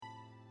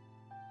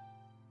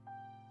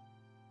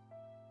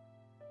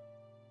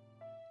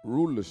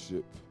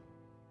rulership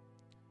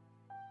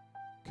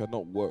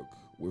cannot work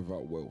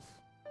without wealth.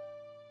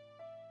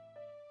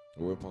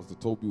 When Pastor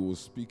Toby was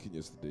speaking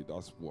yesterday,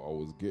 that's what I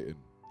was getting.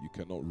 You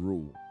cannot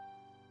rule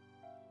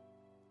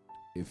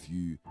if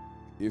you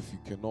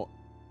cannot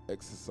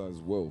exercise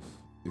wealth.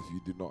 If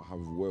you do not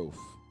have wealth,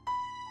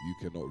 you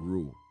cannot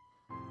rule.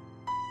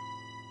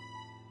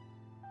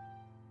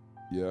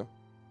 Yeah?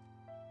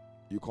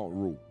 You can't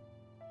rule.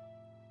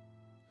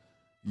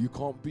 You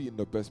can't be in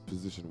the best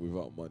position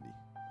without money.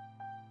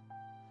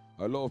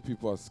 A lot of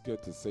people are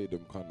scared to say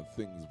them kind of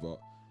things, but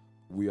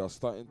we are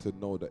starting to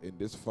know that in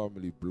this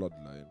family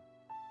bloodline,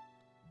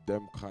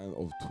 them kind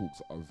of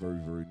talks are very,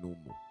 very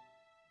normal.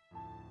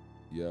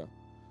 Yeah?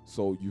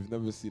 So you've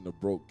never seen a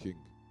broke king.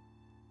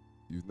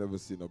 You've never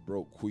seen a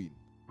broke queen.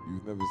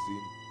 You've never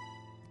seen...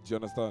 Do you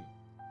understand?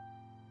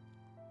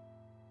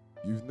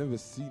 You've never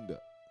seen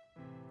that.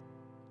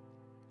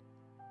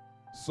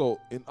 So,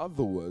 in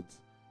other words,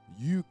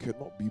 you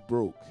cannot be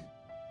broke.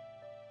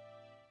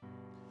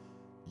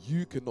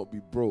 You cannot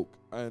be broke.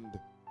 And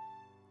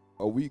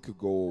a week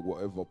ago or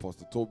whatever,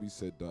 Pastor Toby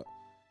said that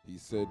he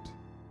said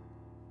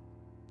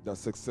that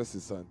success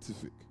is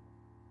scientific.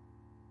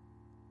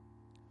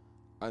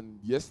 And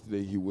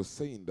yesterday he was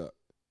saying that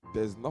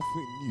there's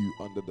nothing new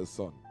under the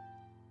sun.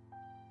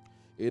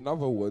 In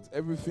other words,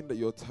 everything that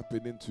you're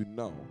tapping into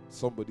now,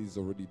 somebody's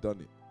already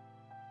done it.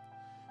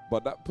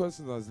 But that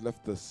person has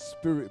left the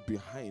spirit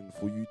behind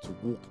for you to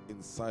walk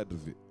inside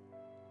of it.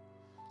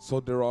 So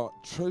there are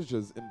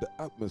treasures in the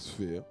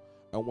atmosphere,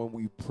 and when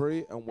we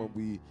pray and when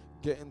we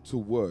get into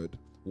word,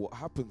 what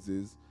happens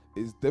is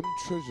them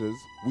treasures,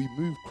 we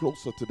move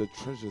closer to the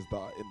treasures that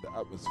are in the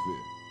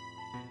atmosphere.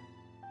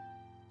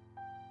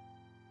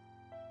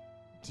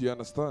 Do you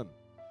understand?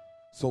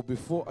 So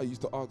before I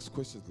used to ask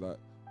questions like,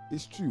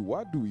 it's true,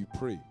 why do we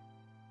pray?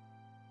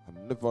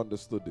 I never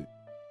understood it.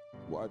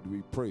 Why do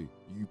we pray?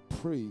 You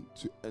pray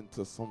to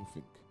enter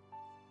something.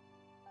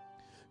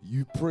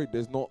 You pray,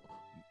 there's not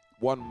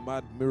one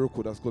mad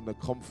miracle that's going to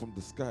come from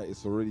the sky.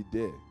 It's already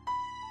there.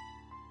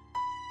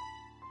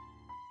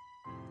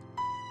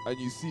 And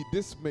you see,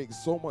 this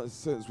makes so much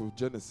sense with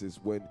Genesis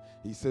when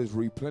he says,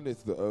 replenish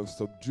the earth,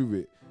 subdue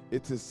it.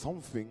 It is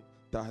something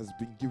that has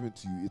been given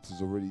to you. It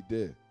is already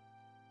there.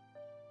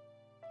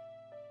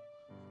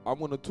 I'm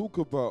going to talk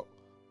about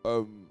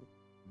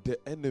the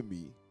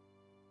enemy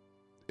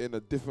in a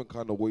different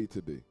kind of way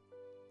today.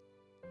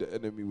 The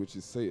enemy, which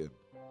is Satan.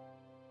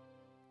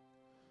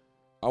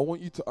 I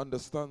want you to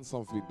understand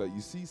something, that you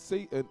see,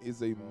 Satan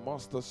is a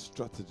master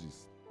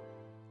strategist.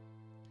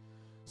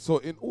 So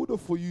in order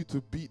for you to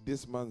beat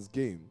this man's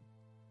game,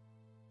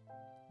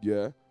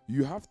 yeah,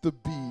 you have to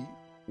be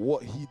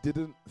what he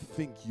didn't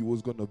think you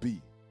was going to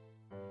be.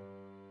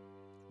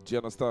 Do you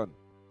understand?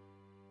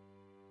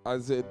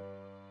 As in,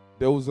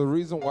 there was a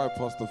reason why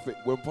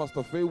when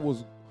Pastor Faye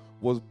was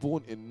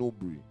born in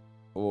Norbury,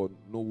 or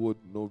Norwood,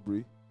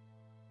 Norbury,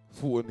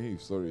 Fulton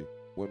Heath, sorry.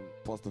 When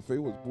Pastor Faye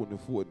was born in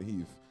Fulton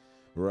Heath,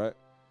 right?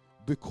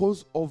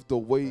 Because of the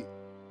way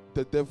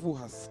the devil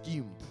has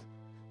schemed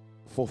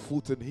for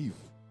Fulton Heath,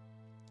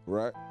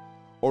 right?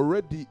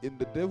 Already in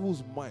the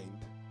devil's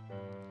mind,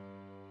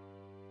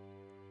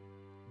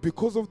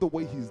 because of the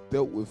way he's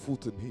dealt with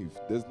Fulton Heath,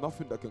 there's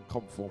nothing that can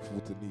come from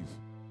Fulton Heath.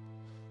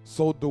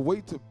 So the way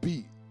to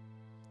beat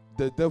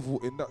the devil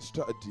in that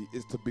strategy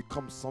is to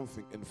become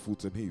something in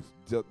Fulton Heath.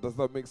 Does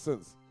that make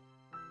sense?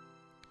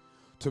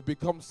 To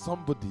become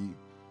somebody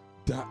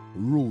that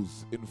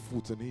rules in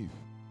Fulton Heath.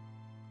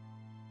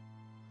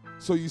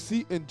 So you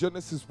see in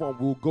Genesis 1,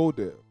 we'll go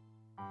there.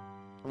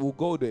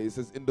 It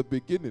says, in the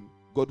beginning,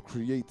 God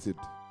created.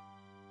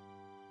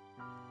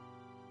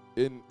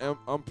 In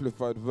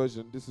Amplified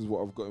Version, this is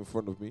what I've got in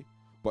front of me.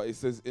 But it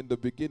says, in the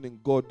beginning,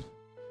 God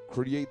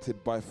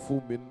created by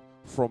forming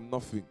from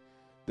nothing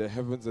the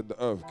heavens and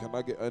the earth. Can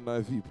I get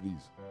NIV,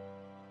 please?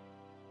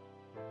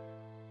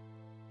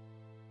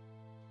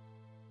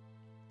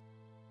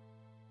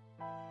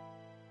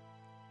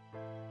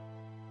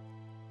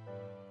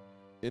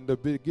 In the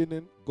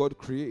beginning, God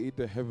created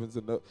the heavens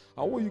and the earth.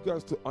 I want you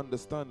guys to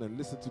understand and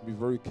listen to me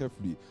very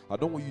carefully. I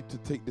don't want you to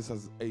take this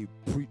as a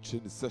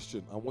preaching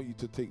session. I want you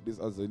to take this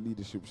as a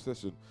leadership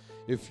session.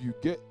 If you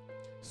get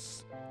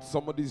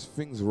some of these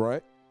things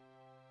right,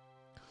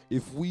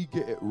 if we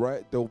get it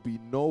right, there'll be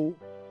no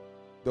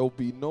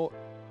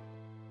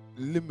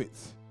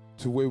limits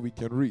to where we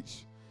can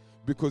reach.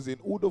 Because in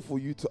order for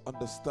you to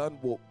understand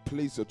what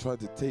place you're trying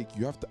to take,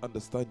 you have to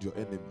understand your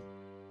enemy.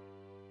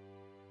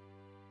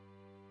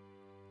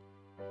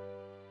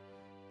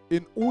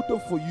 In order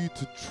for you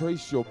to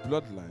trace your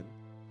bloodline,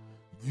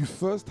 you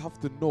first have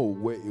to know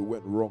where it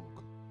went wrong.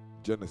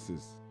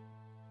 Genesis.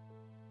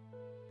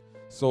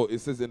 So it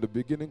says, in the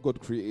beginning, God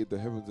created the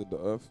heavens and the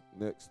earth.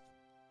 Next.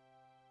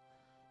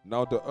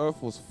 Now the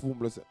earth was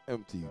formless and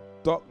empty.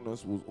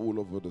 Darkness was all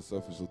over the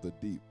surface of the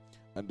deep,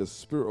 and the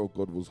Spirit of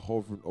God was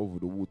hovering over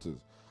the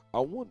waters. I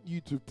want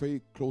you to pay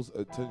close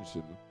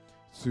attention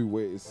to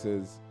where it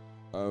says,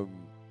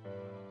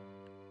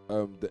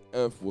 the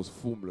earth was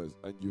formless,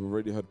 and you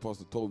already heard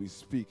Pastor Toby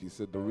speak. He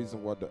said the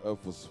reason why the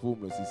earth was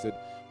formless, he said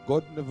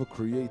God never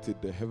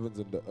created the heavens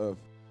and the earth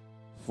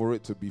for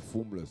it to be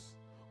formless.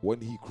 When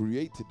he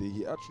created it,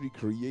 he actually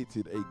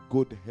created a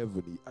good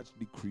heaven. He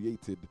actually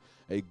created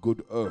a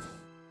good earth.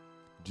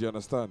 Do you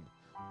understand?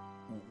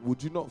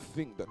 Would you not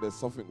think that there's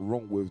something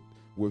wrong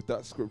with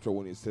that scripture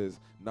when it says,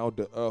 now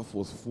the earth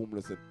was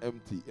formless and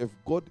empty? If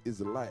God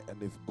is light,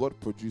 and if God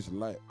produced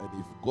light, and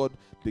if God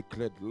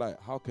declared light,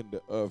 how can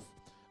the earth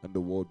and the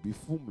world be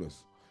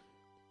formless?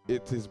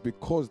 It is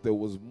because there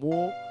was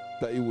more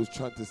that he was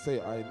trying to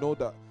say. I know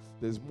that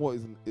there's more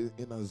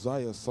in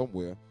Isaiah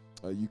somewhere.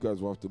 You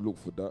guys will have to look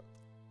for that.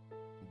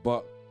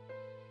 But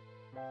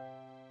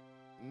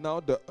now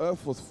the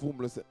earth was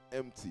formless and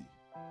empty.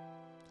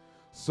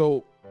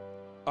 So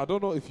I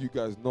don't know if you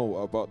guys know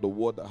about the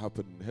war that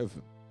happened in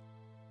heaven.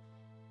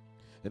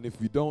 And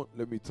if you don't,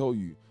 let me tell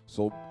you.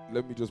 So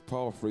let me just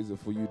paraphrase it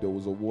for you. There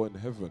was a war in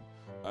heaven,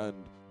 and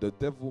the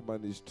devil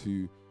managed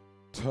to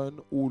turn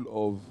all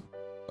of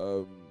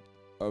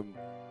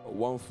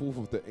 1/4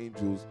 of the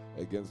angels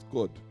against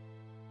God.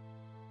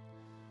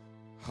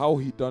 How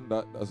he done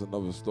that, that's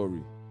another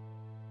story.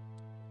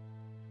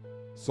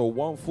 So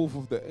 1/4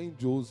 of the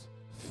angels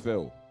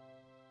fell.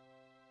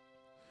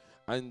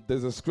 And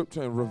there's a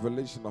scripture in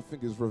Revelation, I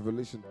think it's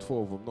Revelation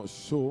 12, I'm not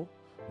sure,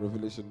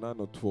 Revelation 9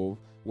 or 12,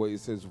 where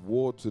it says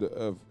war to the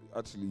earth.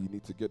 Actually, you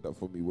need to get that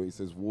for me, where it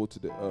says war to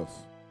the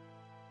earth.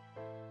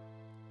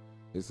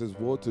 It says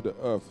war to the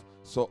earth.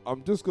 So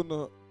I'm just going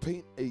to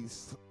paint a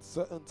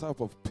certain type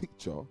of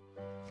picture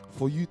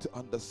for you to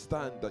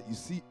understand that you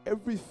see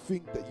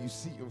everything that you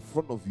see in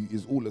front of you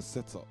is all a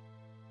setup.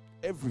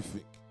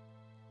 Everything.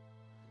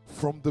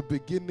 From the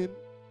beginning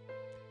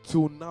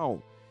till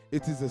now,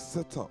 it is a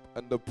setup.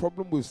 And the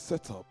problem with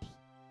setups,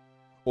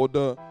 or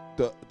the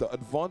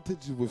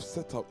advantage with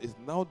setup, is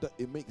now that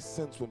it makes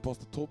sense when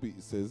Pastor Toby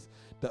says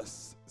that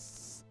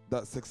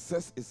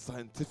success is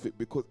scientific,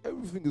 because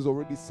everything is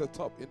already set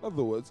up. In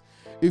other words,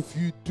 if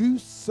you do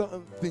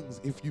certain things,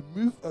 if you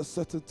move a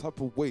certain type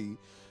of way,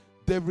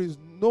 there is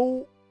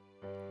no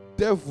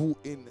devil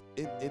in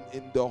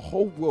the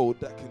whole world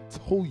that can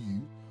tell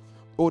you,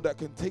 or that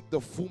can take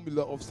the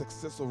formula of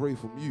success away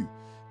from you.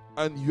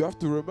 And you have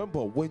to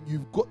remember, when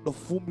you've got the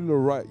formula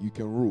right, you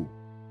can rule.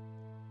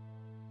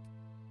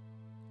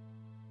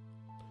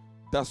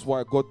 That's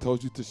why God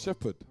tells you to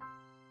shepherd.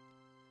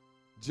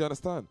 Do you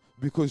understand?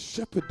 Because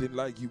shepherding,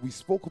 like we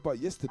spoke about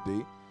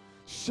yesterday,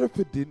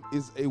 shepherding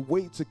is a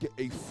way to get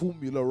a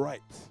formula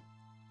right.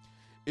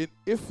 And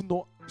if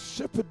not,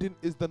 shepherding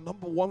is the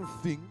number one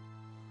thing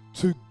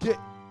to get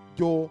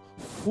your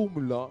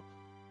formula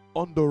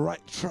on the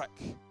right track.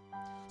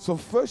 So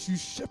first you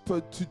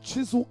shepherd to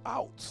chisel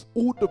out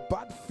all the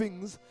bad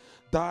things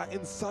that are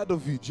inside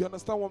of you. Do you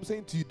understand what I'm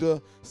saying to you?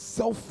 The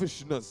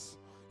selfishness.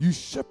 You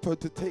shepherd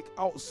to take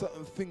out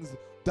certain things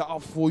that are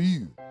for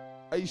you.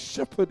 A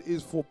shepherd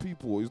is for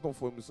people, he's not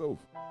for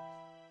himself.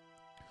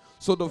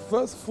 So the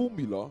first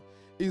formula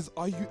is,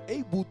 are you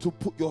able to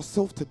put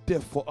yourself to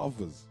death for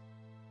others?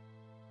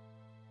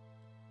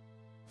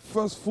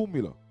 First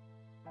formula.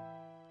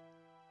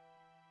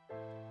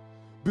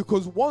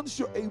 Because once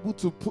you're able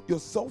to put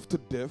yourself to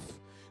death,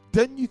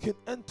 then you can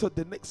enter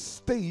the next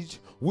stage,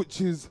 which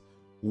is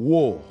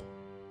war.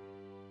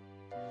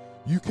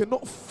 You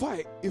cannot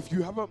fight if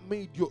you haven't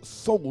made your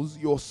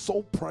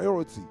sole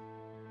priority.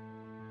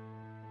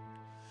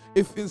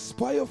 If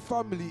Inspire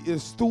Family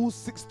is still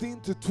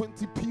 16 to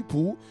 20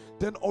 people,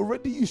 then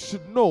already you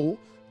should know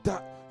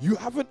that you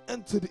haven't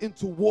entered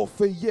into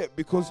warfare yet,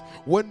 because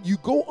when you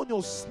go on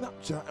your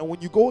Snapchat and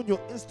when you go on your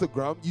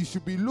Instagram, you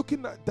should be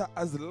looking at that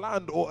as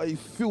land or a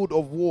field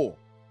of war.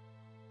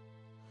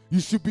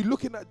 You should be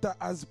looking at that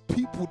as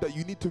people that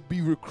you need to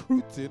be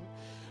recruiting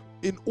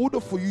in order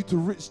for you to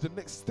reach the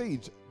next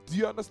stage. Do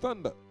you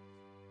understand that?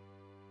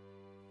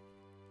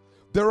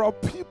 There are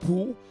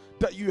people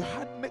that you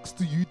had next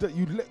to you that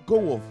you let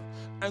go of.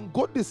 And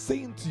God is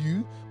saying to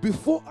you,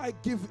 before I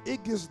give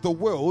Igis the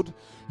world,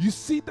 you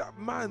see that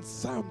man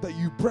Sam that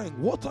you bring,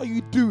 what are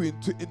you doing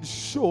to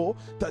ensure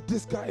that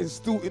this guy is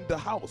still in the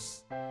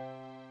house?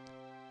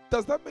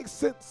 Does that make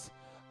sense?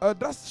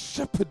 That's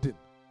shepherding.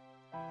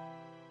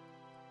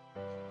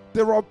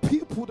 There are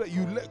people that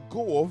you let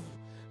go of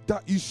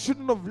that you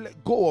shouldn't have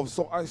let go of.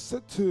 So I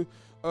said to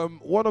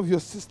one of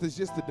your sisters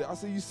yesterday, I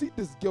said, you see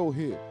this girl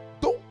here,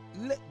 don't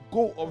let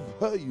go of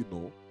her, you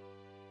know.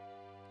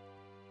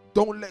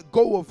 Don't let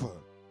go of her.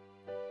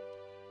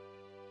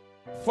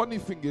 Funny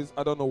thing is,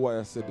 I don't know why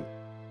I said it.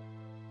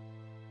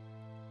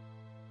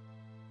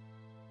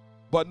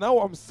 But now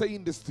I'm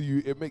saying this to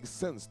you, it makes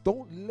sense.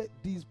 Don't let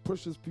these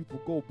precious people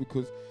go,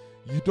 because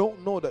you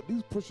don't know that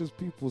these precious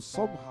people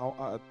somehow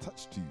are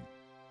attached to you.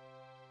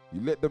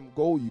 You let them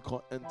go, you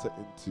can't enter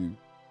into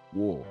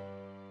war.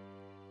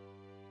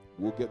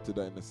 We'll get to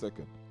that in a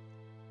second.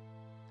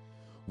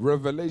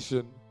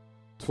 Revelation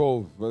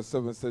 12 verse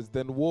 7 says,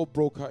 then war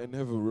broke out in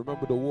heaven.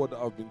 Remember the war that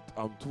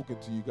I'm talking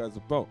to you guys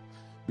about,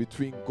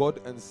 between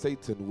God and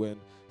Satan, when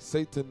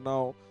Satan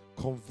now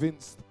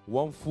convinced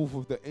 1/4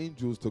 of the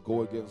angels to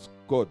go against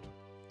God.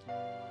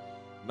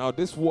 Now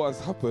this war has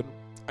happened,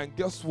 and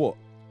guess what?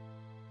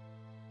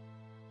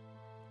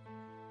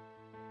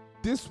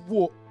 This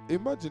war,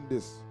 imagine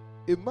this.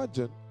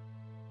 Imagine,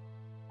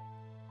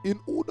 in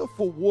order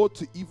for war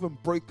to even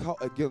break out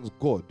against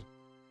God,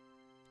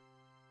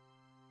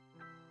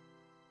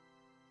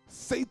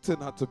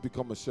 Satan had to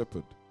become a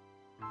shepherd.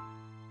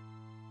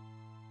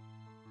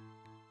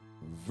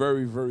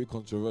 Very, very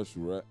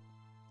controversial, right?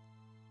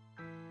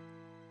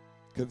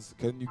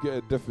 Can you get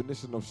a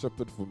definition of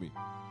shepherd for me?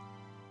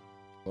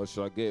 Or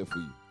should I get it for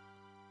you?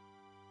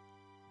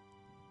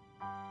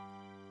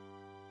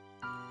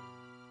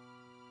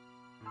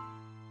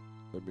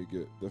 Let me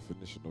get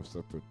definition of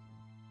shepherd.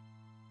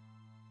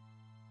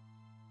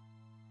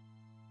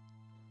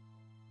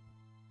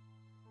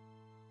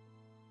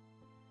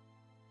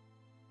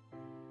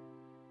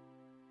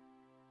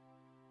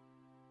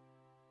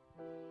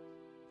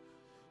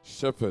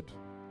 Shepherd.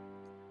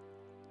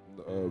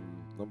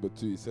 Number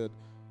 2, he said,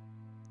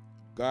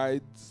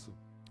 guides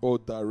or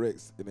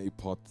directs in a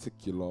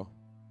particular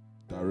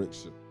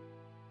direction.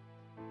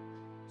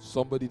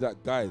 Somebody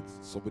that guides,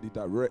 somebody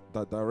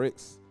that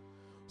directs.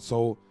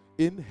 So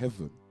in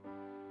heaven,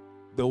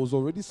 there was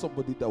already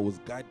somebody that was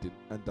guiding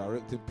and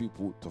directing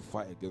people to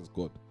fight against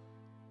God.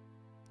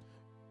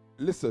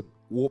 Listen,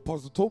 what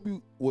Pastor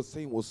Toby was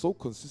saying was so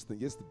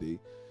consistent yesterday,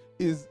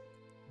 is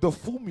the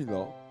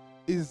formula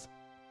is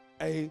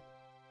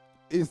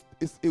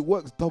it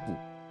works double.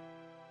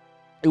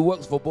 It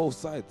works for both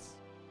sides.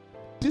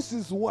 This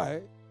is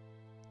why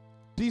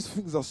these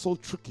things are so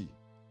tricky.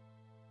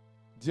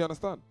 Do you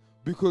understand?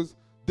 Because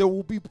there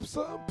will be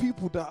certain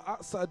people that are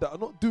outside that are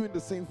not doing the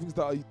same things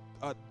that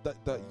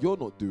you're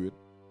not doing,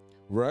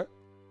 right?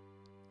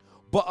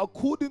 But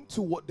according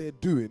to what they're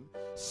doing,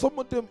 some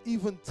of them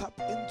even tap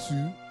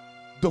into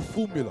the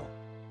formula.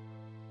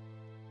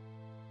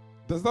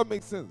 Does that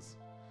make sense?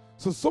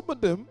 So some of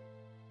them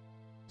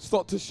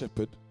start to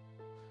shepherd,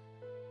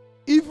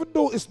 even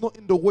though it's not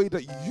in the way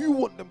that you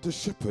want them to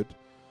shepherd,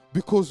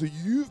 because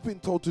you've been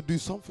told to do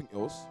something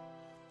else.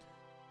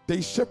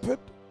 They shepherd,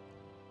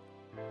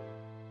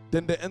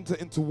 then they enter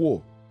into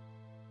war,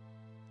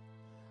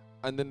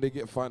 and then they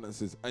get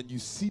finances, and you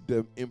see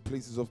them in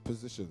places of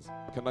positions.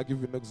 Can I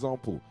give you an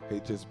example?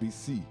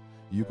 HSBC,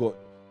 you got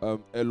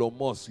Elon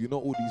Musk, you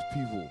know, all these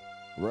people,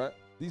 right?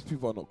 These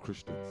people are not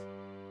Christians,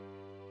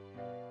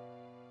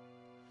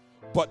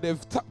 but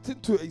they've tapped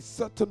into a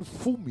certain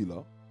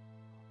formula,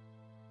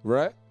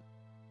 right?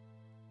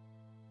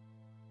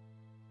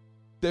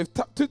 They've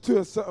tapped into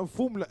a certain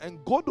formula,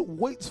 and God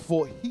waits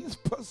for his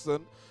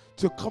person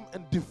to come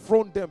and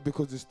dethrone them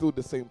because it's still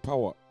the same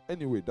power.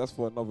 Anyway, that's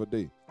for another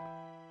day.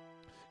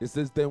 It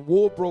says, then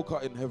war broke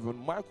out in heaven.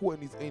 Michael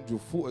and his angel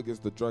fought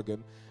against the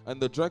dragon, and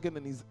the dragon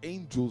and his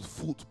angels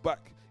fought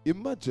back.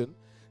 Imagine,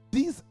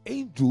 these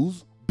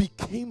angels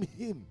became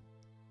him.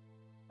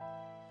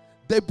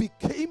 They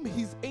became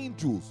his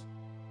angels.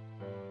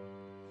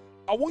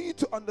 I want you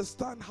to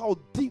understand how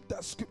deep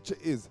that scripture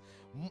is.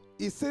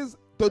 It says,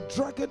 the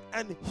dragon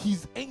and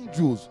his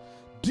angels.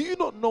 Do you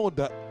not know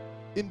that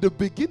in the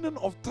beginning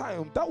of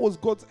time, that was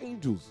God's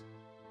angels?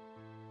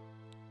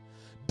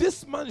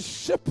 This man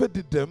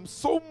shepherded them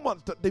so much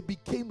that they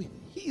became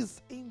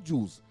his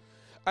angels.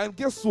 And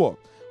guess what?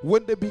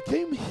 When they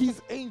became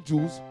his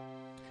angels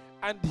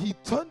and he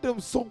turned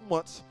them so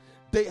much,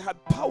 they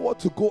had power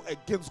to go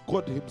against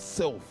God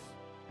himself.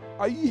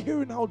 Are you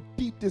hearing how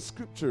deep this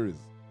scripture is?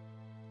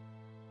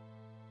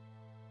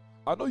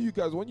 I know you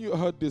guys, when you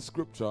heard this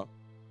scripture,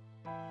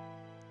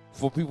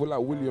 for people like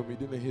William, he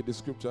didn't hear the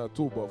scripture at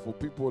all, but for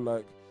people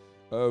like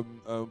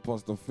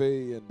Pastor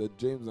Faye and the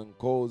James and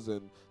Coles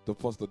and the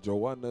Pastor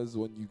Joannas,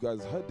 when you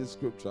guys heard this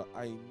scripture,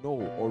 I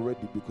know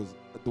already, because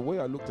the way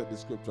I looked at the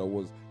scripture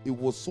was, it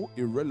was so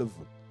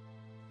irrelevant.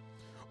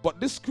 But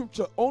this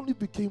scripture only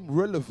became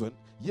relevant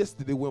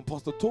yesterday when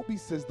Pastor Toby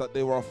says that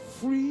there are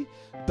 3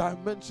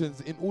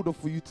 dimensions in order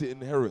for you to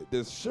inherit.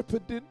 There's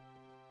shepherding,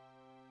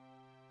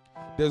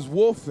 there's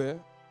warfare,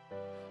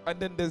 and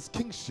then there's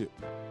kingship.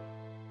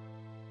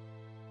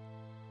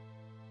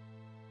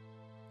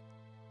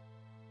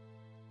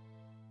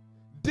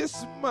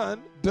 This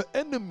man, the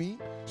enemy,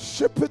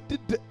 shepherded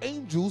the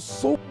angels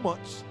so much.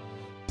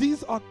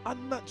 These are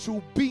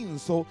unnatural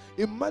beings. So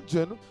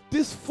imagine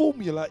this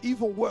formula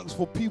even works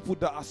for people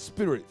that are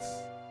spirits.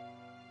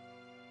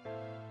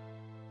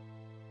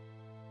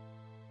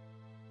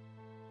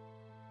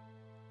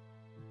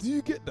 Do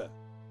you get that?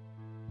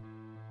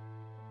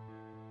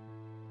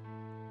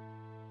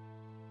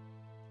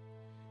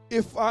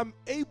 If I'm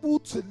able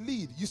to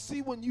lead, you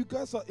see, when you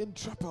guys are in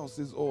trap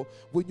houses or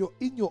when you're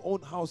in your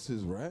own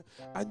houses, right,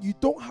 and you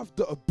don't have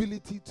the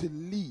ability to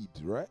lead,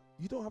 right,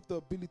 you don't have the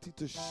ability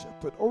to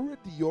shepherd,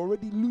 you're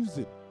already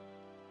losing.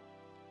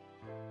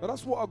 And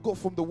that's what I got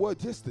from the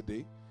word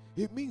yesterday.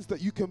 It means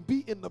that you can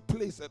be in a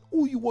place and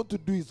all you want to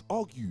do is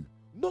argue,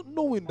 not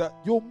knowing that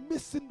you're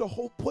missing the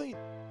whole point.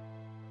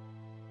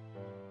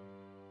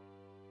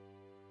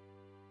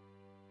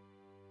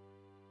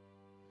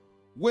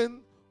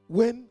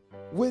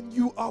 when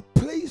you are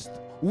placed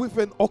with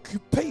an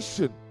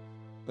occupation,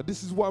 and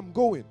this is where I'm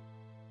going,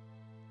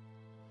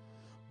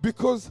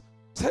 because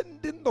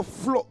tending the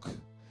flock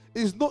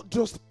is not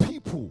just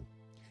people,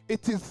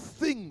 it is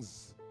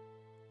things.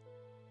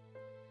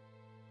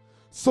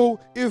 So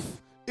if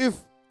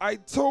I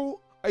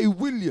tell a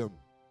William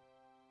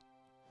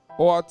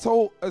or I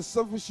tell a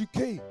Service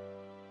UK,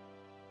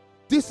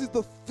 this is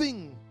the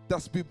thing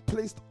that's been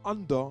placed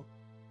under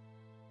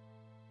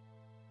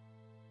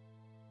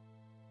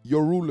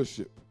your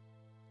rulership.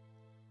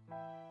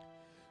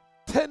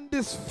 Tend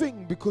this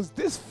thing, because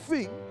this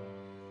thing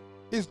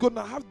is going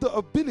to have the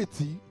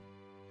ability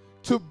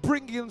to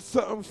bring in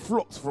certain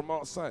flocks from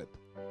outside.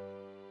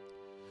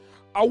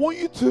 I want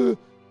you to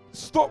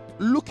stop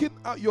looking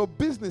at your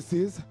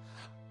businesses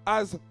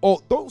as, or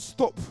don't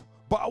stop,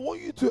 but I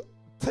want you to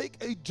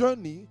take a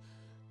journey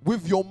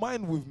with your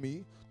mind with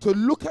me to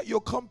look at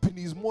your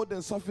companies more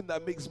than something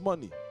that makes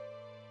money.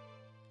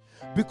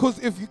 Because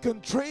if you can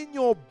train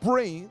your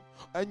brain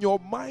and your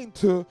mind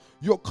to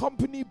your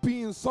company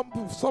being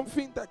something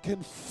that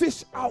can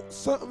fish out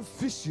certain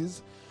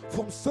fishes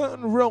from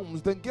certain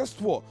realms, then guess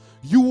what?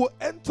 You will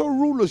enter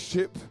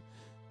rulership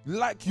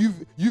like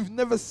you've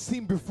never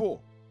seen before.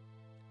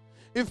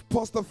 If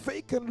Pastor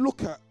Faye can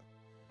look at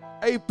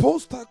a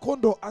post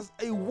taekwondo as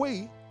a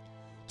way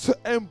to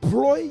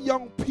employ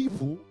young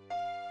people,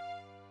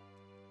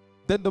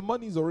 then the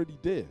money's already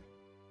there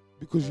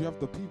because you have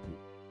the people.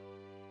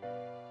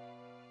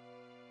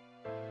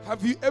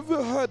 Have you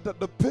ever heard that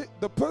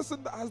the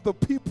person that has the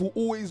people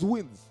always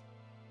wins?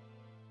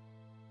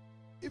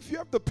 If you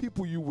have the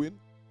people, you win.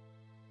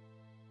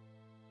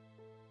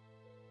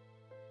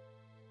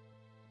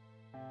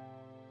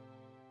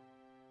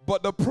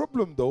 But the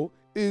problem though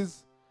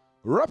is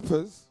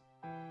rappers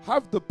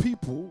have the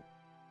people,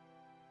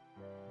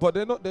 but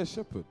they're not their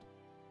shepherd.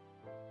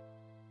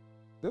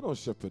 They don't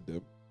shepherd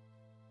them.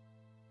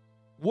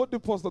 What the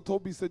Pastor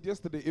Toby said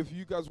yesterday, if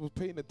you guys were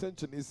paying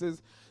attention, it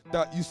says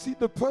that you see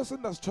the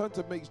person that's trying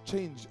to make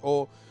change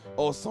or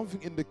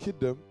something in the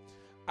kingdom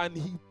and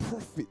he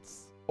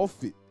profits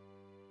off it.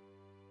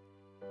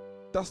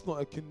 That's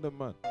not a kingdom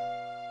man.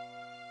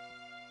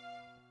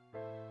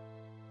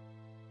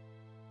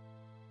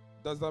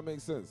 Does that make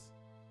sense?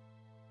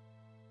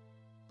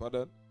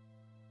 Pardon?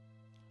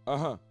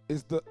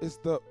 It's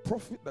the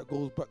profit that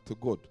goes back to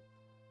God.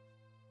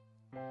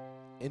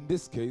 In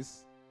this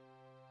case,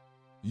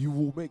 you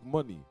will make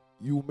money.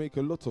 You will make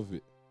a lot of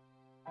it.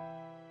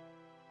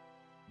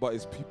 But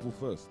it's people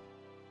first.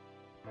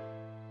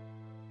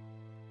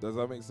 Does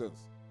that make sense?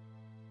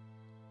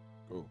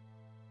 Go.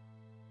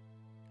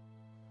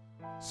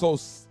 So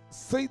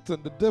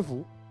Satan, the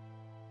devil,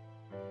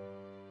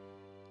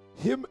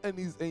 him and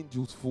his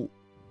angels fought.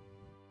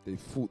 They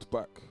fought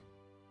back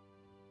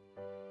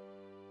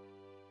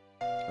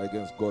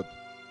against God.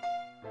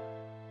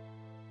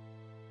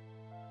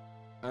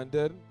 And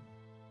then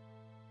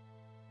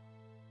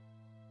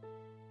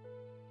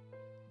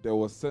there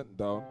was sent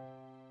down.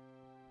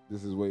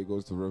 This is where it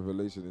goes to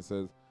Revelation. It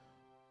says,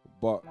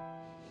 but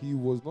he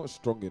was not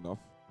strong enough,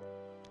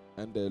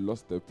 and they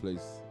lost their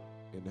place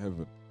in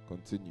heaven.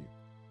 Continue.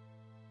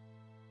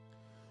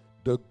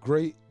 The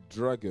great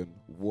dragon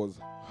was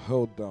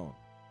held down.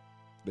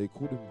 They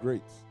called him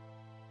great.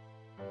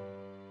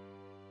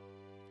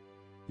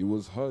 He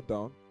was held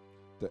down.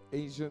 The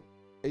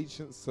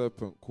ancient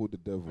serpent called the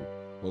devil,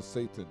 or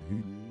Satan,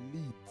 who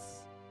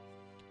leads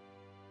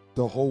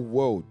the whole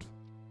world.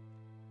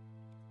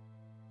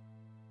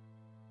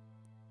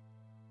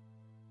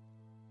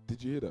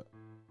 Did you hear that?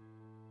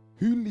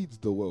 Who leads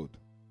the world?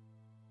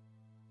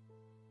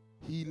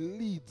 He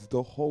leads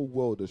the whole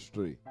world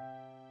astray.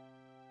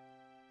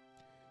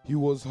 He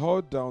was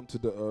hurled down to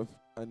the earth,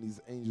 and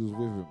his angels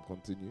with him.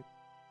 Continue.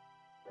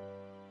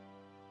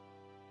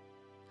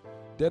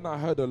 Then I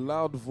heard a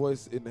loud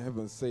voice in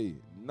heaven say,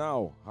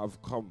 now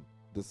have come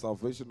the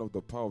salvation of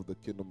the power of the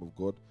kingdom of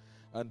God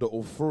and the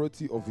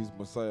authority of his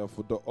Messiah,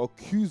 for the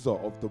accuser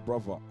of the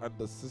brother and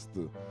the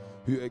sister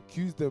who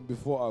accused them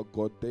before our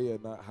God day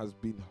and night has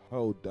been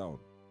hurled down.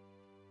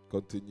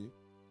 Continue.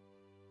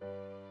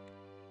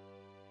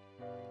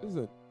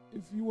 Listen,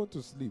 if you want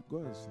to sleep, go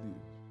and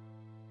sleep.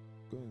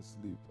 Go and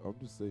sleep. I'm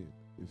just saying,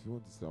 if you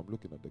want to sleep, I'm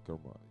looking at the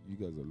camera. You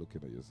guys are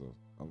looking at yourself.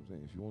 I'm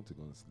saying, if you want to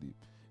go and sleep,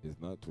 it's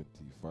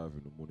 9:25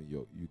 in the morning.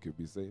 You could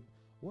be saying,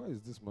 why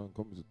is this man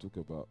coming to talk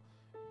about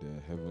the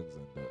heavens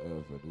and the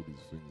earth and all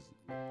these things?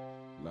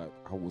 Like,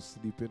 I was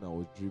sleeping, I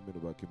was dreaming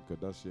about Kim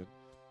Kardashian.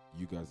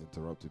 You guys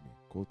interrupted me.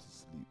 Go to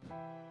sleep.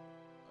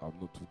 I'm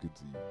not talking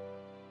to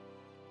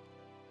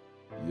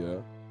you.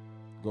 Yeah?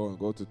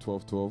 Go to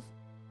 12:12.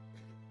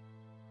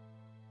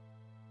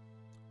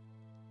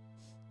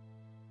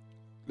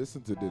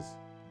 Listen to this.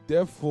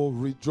 Therefore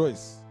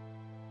rejoice,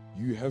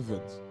 you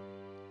heavens.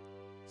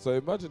 So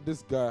imagine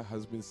this guy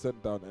has been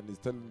sent down and he's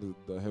telling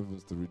the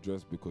heavens to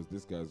rejoice because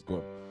this guy is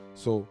gone.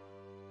 So,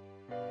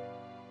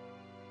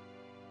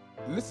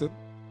 listen.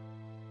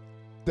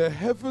 The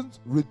heavens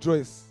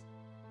rejoice,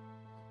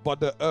 but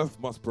the earth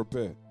must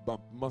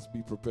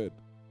be prepared.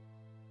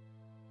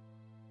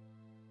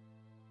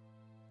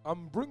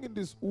 I'm bringing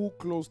this all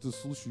close to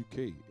Sush UK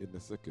in a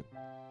second.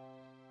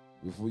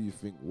 Before you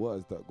think, what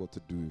has that got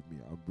to do with me?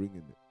 I'm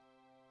bringing it.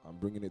 I'm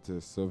bringing it to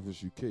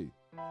Service UK.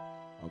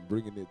 I'm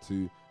bringing it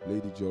to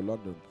Lady Joe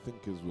London,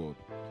 Thinkers World.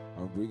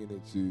 I'm bringing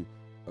it to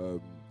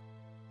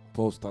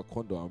Post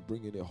Taekwondo. I'm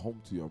bringing it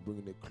home to you. I'm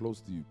bringing it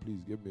close to you.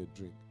 Please give me a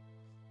drink.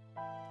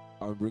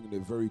 I'm bringing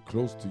it very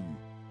close to you,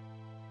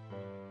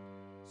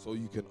 so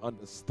you can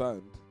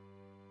understand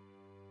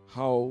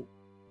how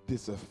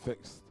this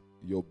affects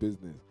your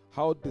business,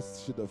 how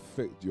this should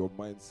affect your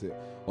mindset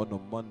on a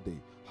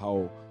Monday,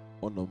 how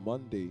on a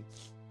Monday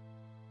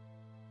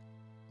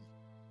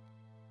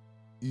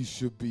you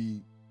should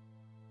be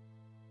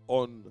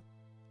on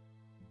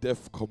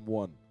DEFCON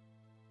 1.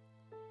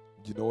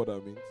 You know what I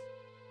mean?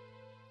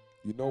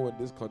 You know when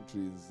this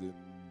country is in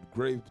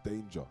grave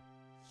danger,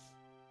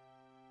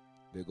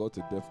 they go to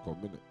DEFCON,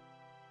 innit?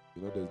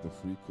 You know there's the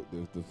free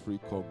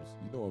comms.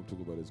 You know what I'm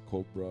talking about? There's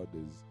Cobra,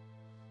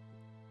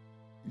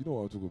 you know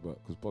what I'm talking about?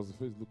 Because Pastor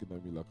Faye is looking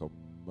at me like I'm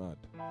mad.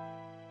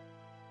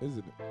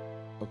 Isn't it?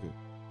 Okay.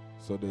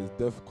 So there's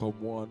DEFCON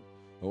 1.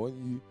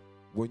 And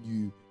when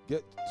you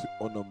get to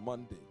on a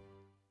Monday,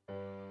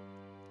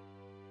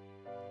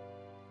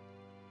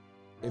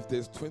 if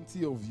there's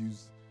 20 of you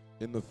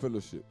in the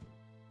fellowship,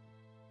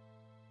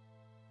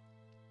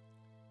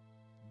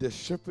 the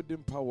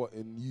shepherding power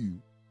in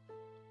you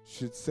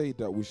should say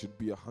that we should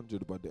be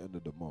 100 by the end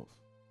of the month.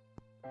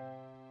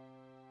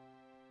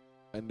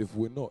 And if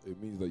we're not,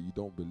 it means that you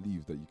don't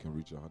believe that you can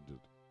reach 100.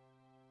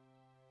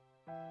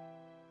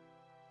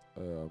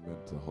 I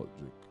meant a hot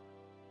drink.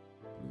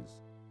 Please.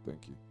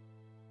 Thank you.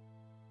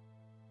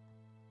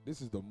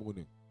 This is the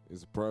morning.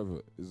 It's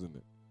private, isn't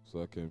it?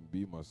 So I can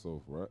be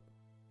myself, right?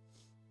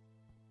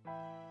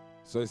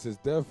 So it says,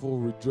 therefore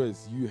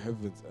rejoice, you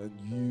heavens, and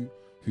you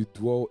who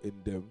dwell in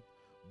them,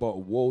 but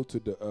woe to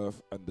the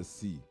earth and the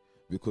sea,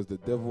 because the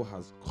devil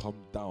has come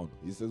down.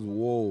 He says,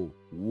 woe,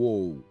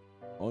 woe.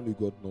 Only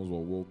God knows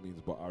what woe means,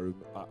 but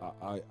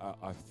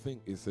I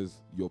think it says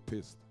you're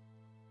pissed.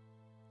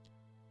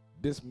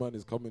 This man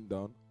is coming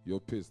down, you're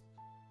pissed.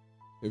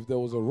 If there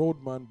was a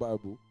Roadman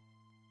Bible,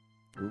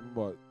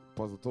 remember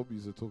Pastor Toby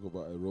used to talk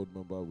about a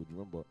Roadman Bible. Do you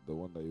remember the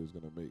one that he was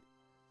going to make?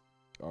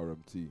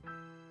 RMT.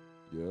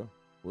 Yeah?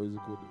 What is it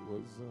called? What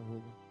is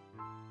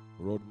it?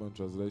 Roadman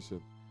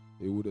translation.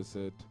 It would have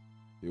said,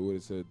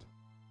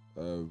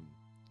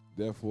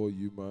 therefore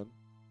you man,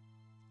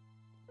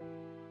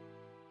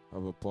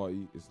 have a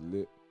party, it's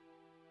lit,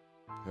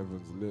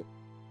 heaven's lit,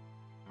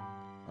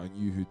 and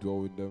you who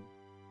dwell in them,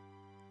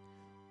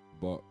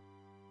 but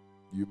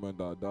you men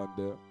that are down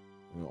there,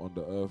 on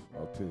the earth,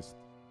 are pissed.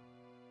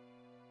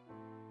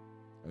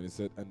 And he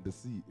said, and the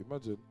sea.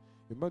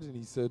 Imagine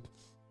he said,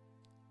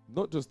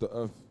 not just the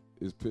earth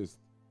is pissed,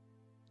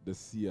 the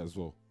sea as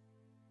well.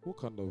 Who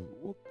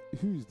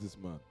is this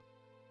man?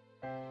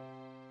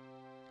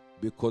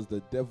 Because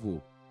the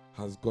devil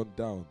has gone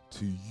down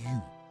to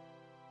you.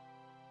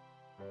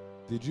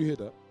 Did you hear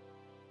that?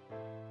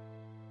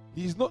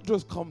 He's not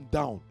just come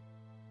down.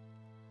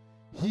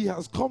 He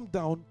has come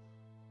down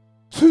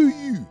to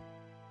you.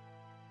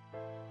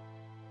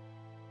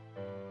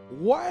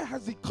 Why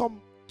has he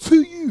come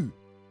to you?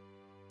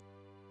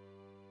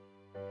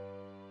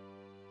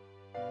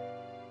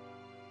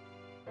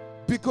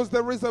 Because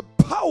there is a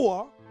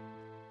power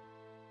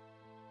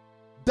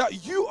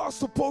that you are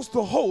supposed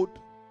to hold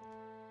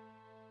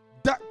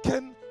that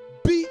can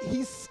beat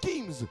his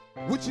schemes,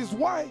 which is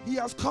why he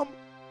has come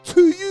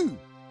to you.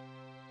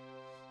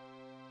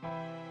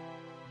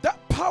 That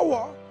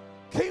power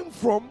came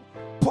from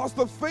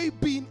Pastor Faye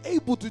being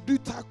able to do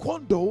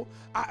taekwondo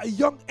at a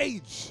young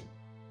age.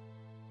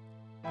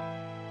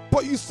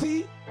 But you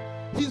see,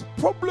 his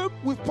problem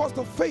with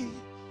Pastor Faye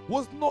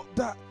was not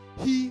that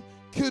he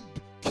could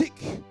kick.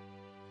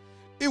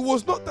 It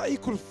was not that he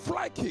could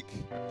fly kick.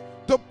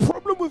 The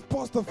problem with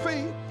Pastor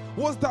Faye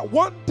was that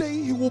one day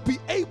he will be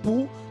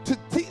able to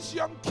teach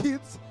young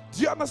kids,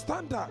 do you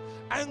understand that?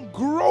 And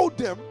grow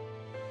them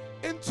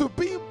into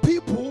being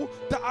people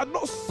that are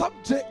not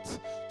subject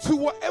to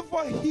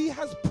whatever he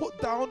has put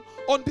down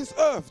on this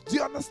earth. Do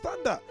you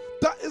understand that?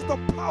 That is the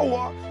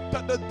power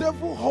that the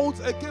devil holds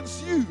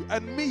against you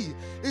and me.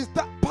 Is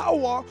that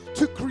power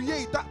to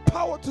create, that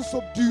power to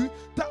subdue,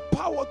 that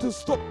power to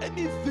stop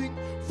anything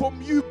from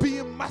you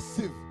being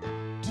massive.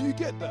 Do you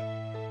get that?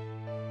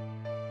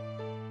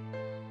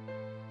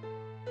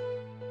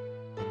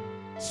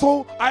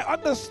 So I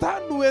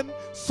understand when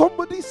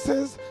somebody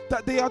says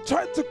that they are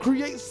trying to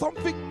create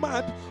something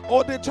mad,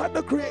 or they're trying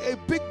to create a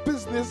big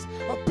business,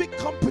 a big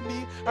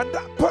company, and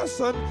that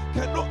person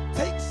cannot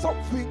take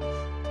something,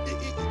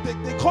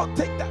 they can't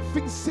take that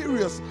thing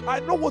serious. I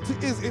know what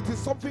it is. It is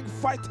something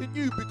fighting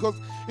you, because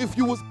if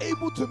you was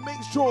able to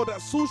make sure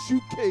that Sush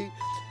UK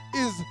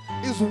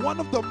is one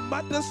of the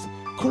maddest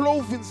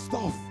clothing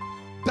stuff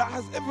that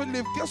has ever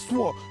lived, guess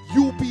what?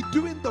 You'll be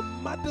doing the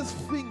maddest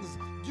things.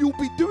 You'll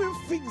be doing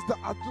things that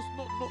are just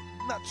not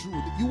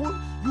natural.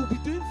 You'll be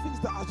doing things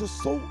that are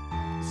just so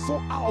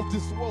out of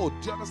this world.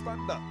 Do you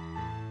understand that?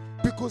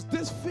 Because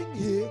this thing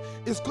here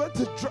is going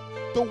to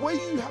the way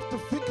you have to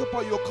think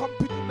about your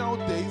company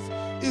nowadays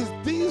is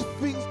these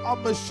things are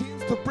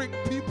machines to bring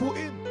people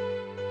in.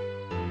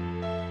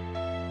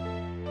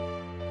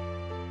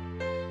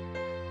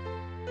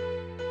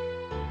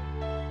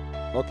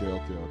 Okay, I'll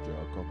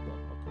calm down.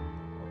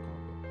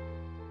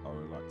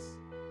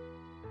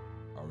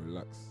 I'll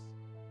relax.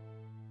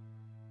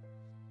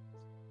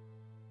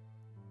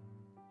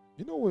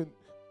 You know, when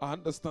I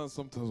understand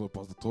sometimes when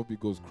Pastor Toby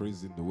goes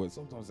crazy in the word,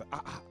 sometimes I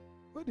say,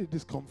 where did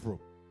this come from?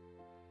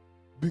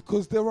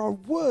 Because there are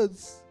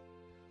words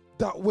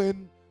that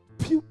when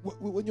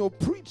you're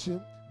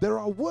preaching, there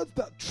are words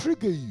that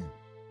trigger you.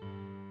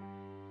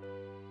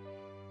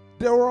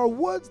 There are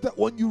words that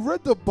when you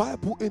read the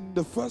Bible in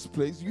the first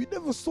place, you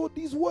never saw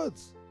these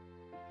words.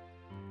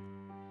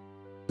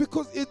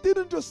 Because it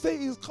didn't just say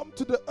he's come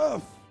to the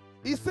earth.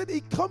 He said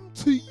he come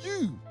to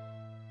you.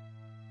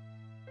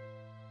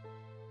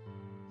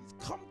 He's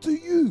come to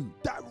you,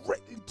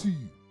 directly to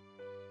you.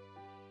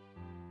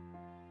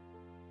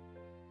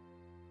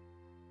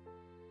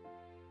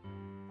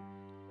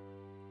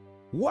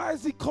 Why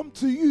has he come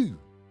to you?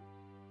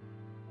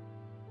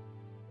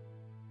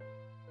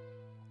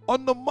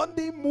 On the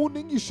Monday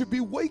morning, you should be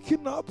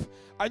waking up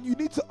and you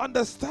need to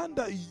understand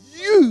that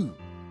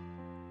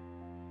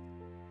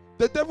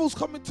the devil's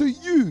coming to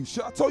you.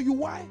 Should I tell you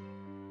why?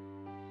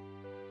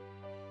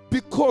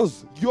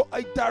 Because you're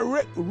a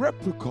direct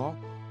replica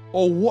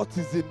of what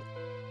is in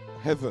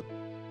heaven.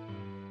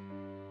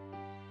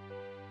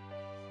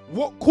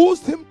 What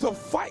caused him to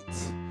fight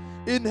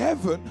in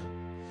heaven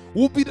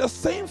will be the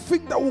same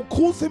thing that will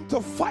cause him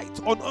to fight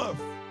on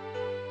earth.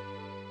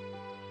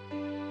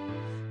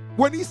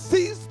 When he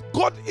sees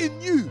God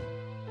in you,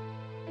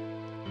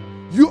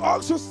 you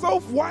ask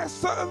yourself why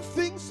certain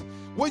things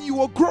when you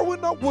were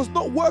growing up was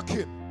not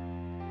working.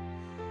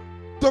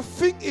 The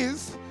thing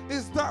is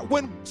that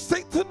when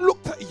Satan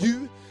looked at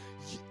you,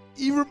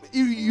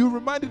 you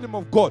reminded him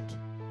of God.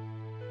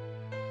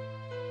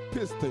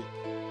 Piss take.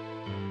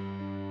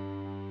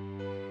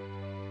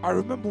 I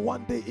remember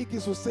one day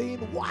Igis was saying,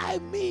 why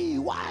me?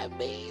 Why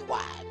me?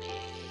 Why me?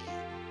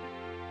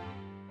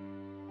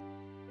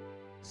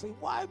 Say,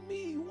 why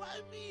me?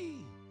 Why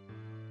me?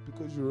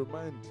 Because you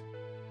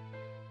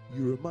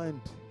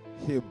remind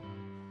him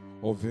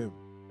of him.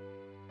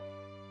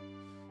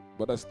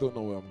 But I still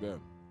know where I'm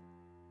going.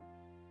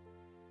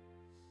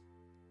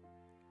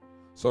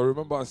 So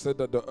remember I said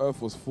that the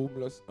earth was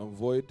formless and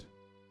void,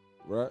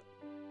 right?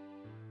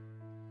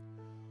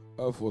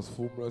 Earth was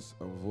formless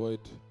and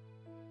void.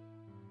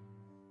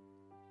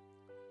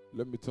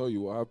 Let me tell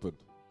you what happened.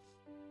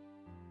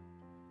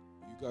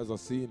 You guys are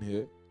seeing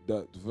here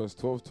that verse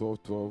 12.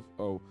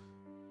 Oh,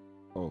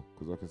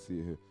 because I can see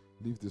it here.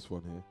 Leave this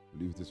one here.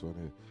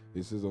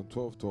 It says on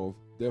 12:12,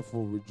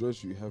 therefore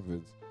rejoice you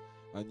heavens,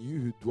 and you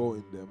who dwell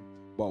in them,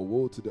 but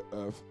woe to the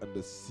earth and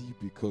the sea,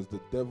 because the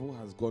devil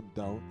has gone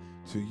down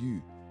to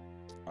you.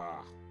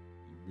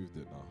 You moved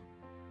it now.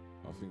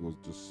 I think it was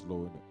just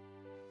slow in it.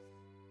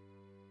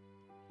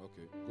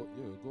 Okay,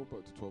 go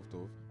back to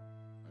 12:12,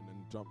 and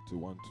then jump to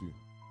 1:2.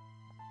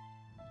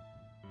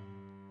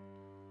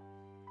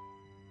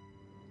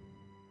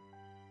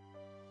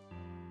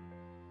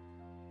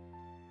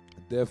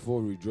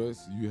 Therefore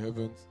rejoice, you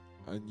heavens,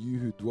 and you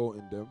who dwell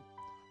in them,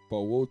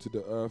 but woe to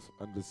the earth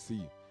and the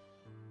sea,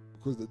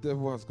 because the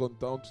devil has gone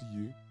down to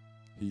you.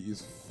 He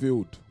is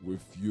filled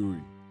with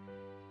fury.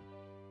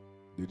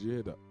 Did you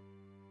hear that?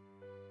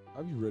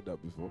 Have you read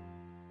that before?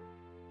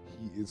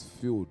 He is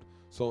filled.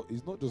 So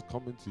he's not just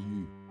coming to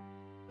you.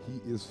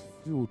 He is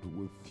filled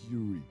with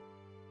fury.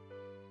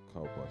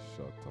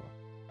 Kabashata.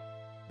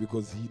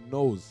 Because he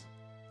knows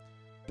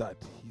that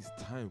his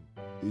time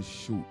is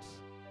short.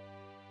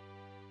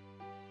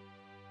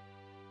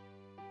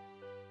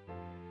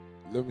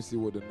 Let me see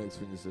what the next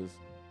thing it says.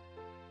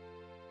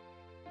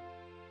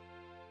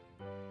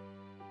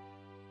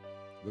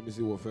 Let me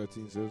see what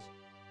 13 says.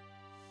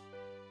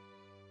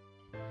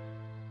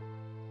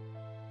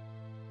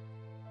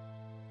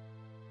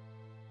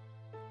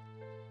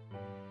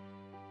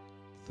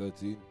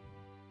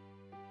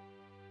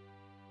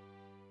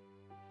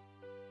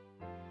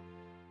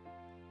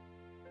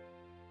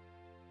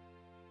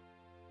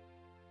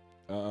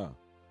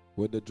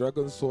 When the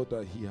dragon saw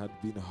that he had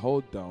been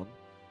hurled down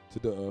to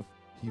the earth,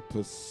 he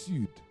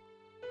pursued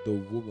the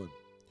woman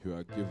who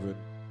had given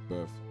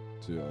birth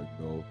to a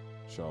male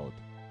child.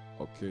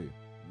 Okay,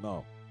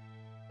 now,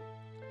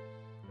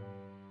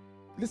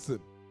 listen,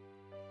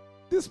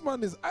 this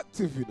man is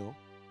active, you know.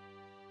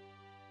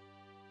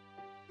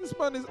 This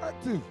man is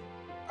active.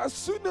 As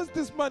soon as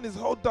this man is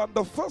held down,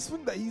 the first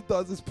thing that he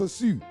does is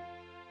pursue.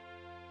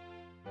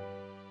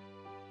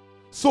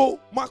 So,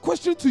 my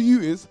question to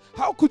you is,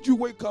 how could you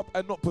wake up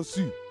and not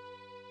pursue?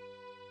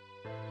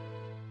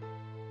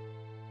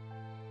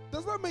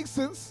 Does that make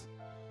sense?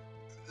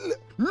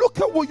 Look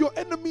at what your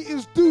enemy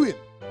is doing.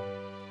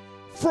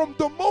 From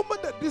the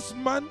moment that this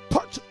man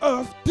touched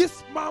earth,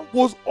 this man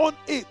was on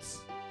it,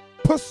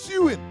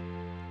 pursuing.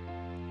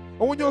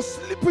 And when you're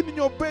sleeping in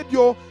your bed,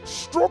 you're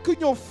stroking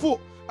your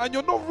foot, and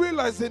you're not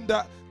realizing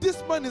that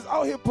this man is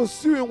out here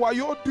pursuing while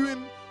you're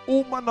doing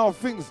all manner of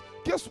things.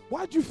 Guess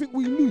why do you think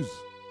we lose?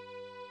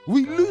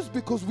 We lose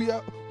because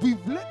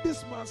we've let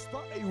this man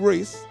start a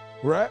race,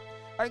 right?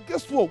 And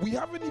guess what? We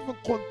haven't even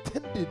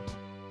contended.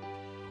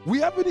 We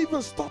haven't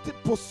even started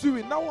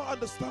pursuing. Now I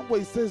understand what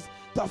he says,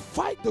 to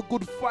fight the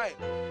good fight,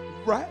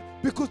 right?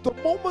 Because the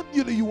moment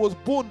you was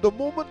born,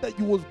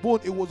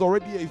 it was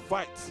already a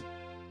fight.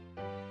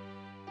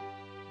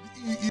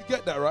 You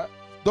get that, right?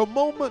 The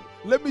moment,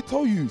 let me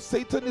tell you,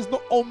 Satan is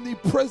not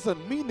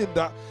omnipresent, meaning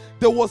that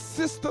there were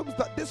systems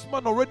that this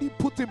man already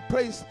put in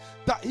place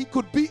that he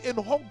could be in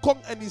Hong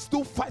Kong and he's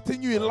still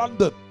fighting you in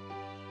London.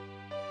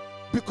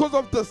 Because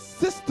of the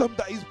system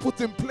that he's put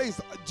in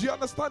place. Do you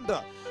understand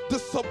that? The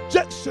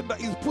subjection that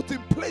he's put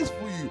in place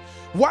for you.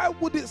 Why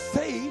would it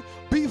say,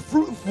 be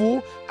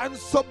fruitful and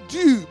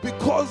subdue?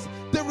 Because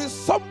there is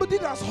somebody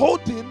that's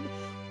holding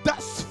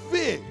that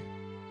sphere.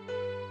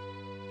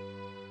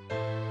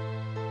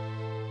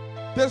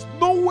 There's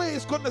no way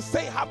it's going to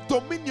say have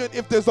dominion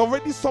if there's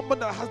already someone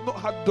that has not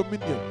had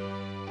dominion.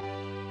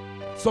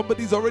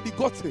 Somebody's already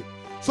got it.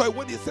 So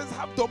when it says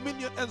have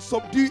dominion and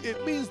subdue,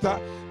 it means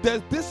that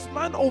there's this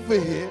man over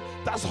here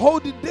that's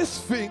holding this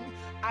thing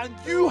and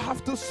you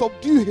have to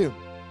subdue him.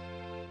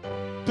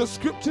 The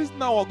scriptures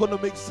now are going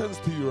to make sense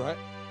to you, right?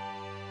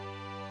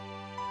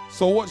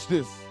 So watch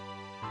this.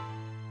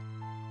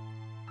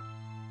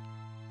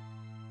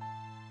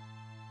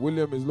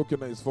 William is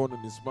looking at his phone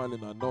and he's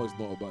smiling. I know it's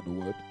not about the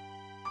word.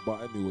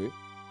 But anyway,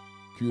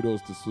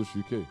 kudos to Sush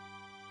UK.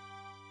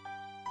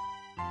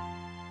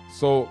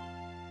 So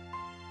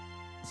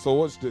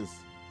watch this.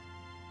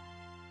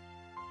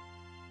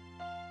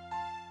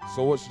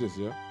 So watch this,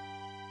 yeah?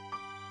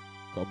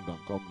 Calm down.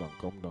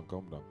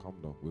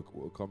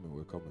 We're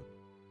coming.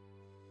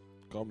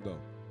 Calm down.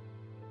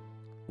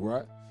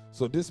 Right?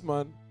 So this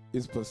man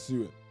is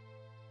pursuing.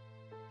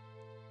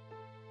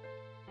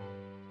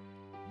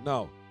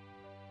 Now,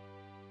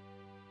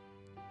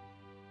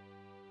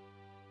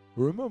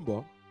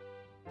 remember,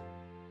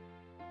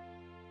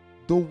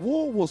 the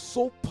war was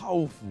so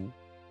powerful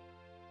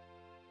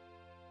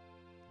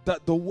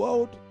that the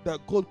world that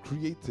God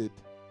created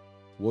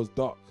was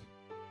dark.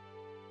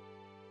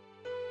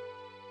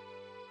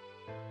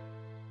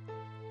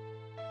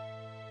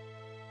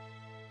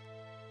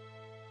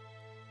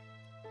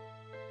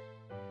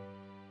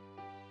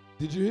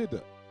 Did you hear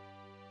that?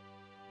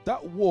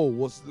 That war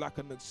was like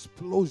an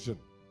explosion.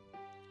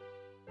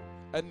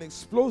 An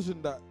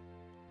explosion that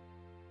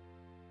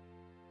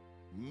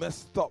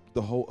messed up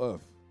the whole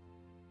earth.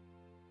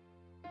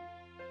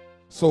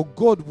 So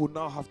God will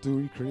now have to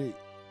recreate.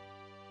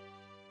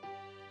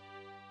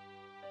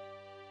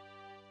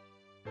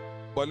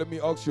 But let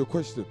me ask you a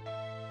question.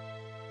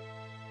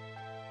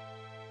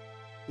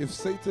 If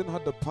Satan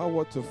had the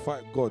power to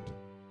fight God,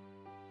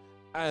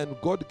 and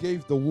God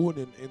gave the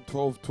warning in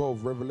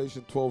 12:12,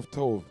 Revelation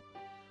 12:12,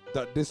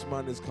 that this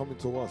man is coming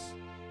to us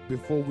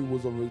before we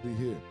was already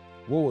here,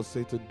 what was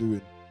Satan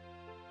doing?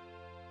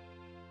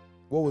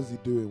 What was he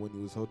doing when he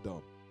was held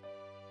down?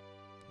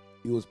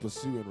 He was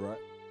pursuing, right?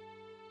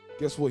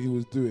 Guess what he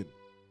was doing?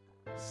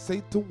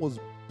 Satan was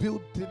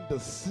building the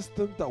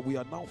system that we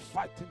are now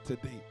fighting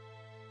today.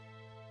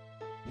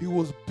 He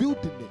was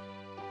building it.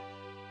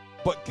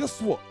 But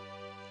guess what?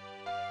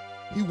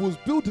 He was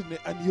building it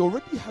and he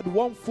already had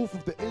 1/4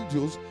 of the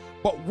angels,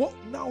 but what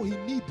now he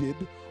needed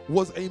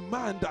was a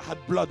man that had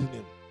blood in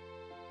him.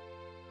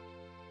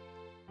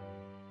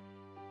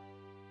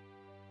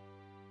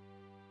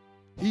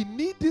 He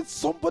needed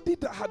somebody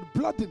that had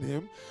blood in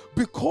him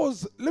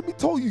because, let me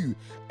tell you,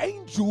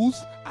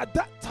 angels at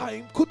that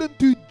time couldn't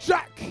do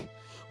jack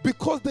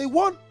because they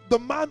weren't the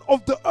man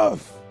of the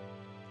earth.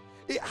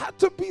 It had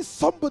to be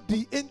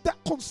somebody in that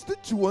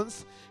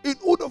constituents in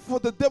order for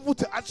the devil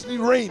to actually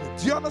reign.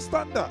 Do you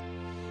understand that?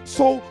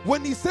 So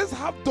when he says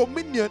have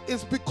dominion,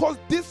 it's because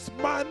this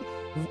man,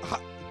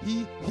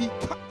 he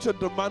captured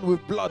the man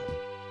with blood.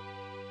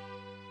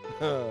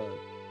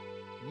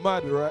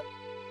 Mad, right?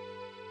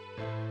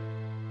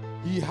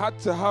 He had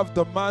to have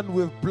the man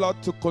with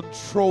blood to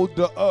control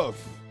the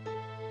earth.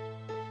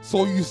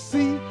 So you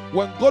see,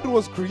 when God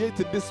was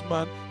creating this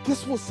man,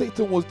 guess what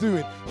Satan was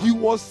doing? He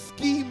was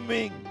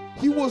scheming.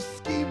 He was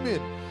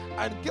scheming.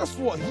 And guess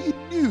what? He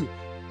knew.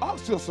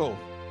 Ask yourself.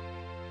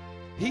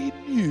 He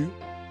knew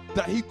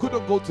that he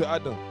couldn't go to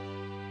Adam.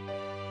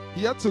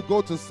 He had to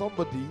go to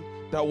somebody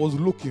that was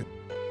looking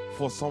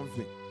for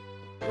something.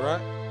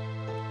 Right?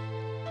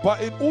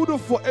 But in order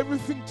for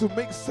everything to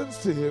make sense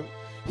to him,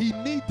 he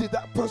needed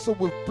that person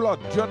with blood.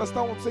 Do you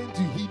understand what I'm saying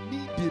to you? He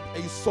needed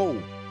a soul.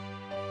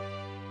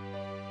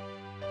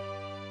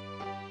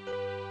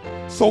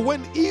 So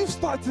when Eve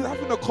started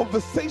having a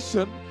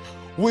conversation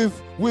with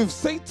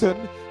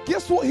Satan,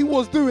 guess what he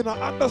was doing? I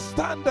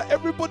understand that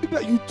everybody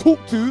that you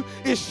talk to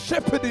is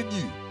shepherding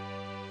you.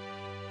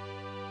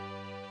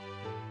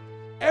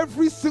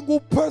 Every single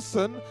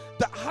person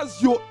that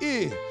has your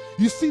ear,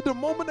 You see, the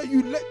moment that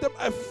you let them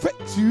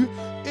affect you,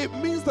 it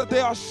means that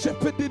they are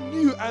shepherding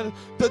you. And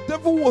the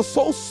devil was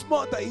so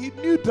smart that he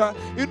knew that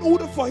in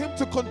order for him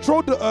to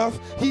control the earth,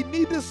 he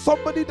needed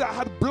somebody that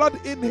had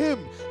blood in him.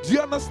 Do you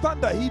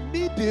understand that? He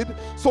needed,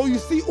 so you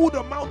see all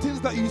the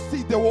mountains that you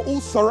see, they were all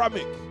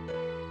ceramic.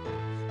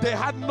 They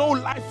had no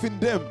life in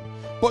them.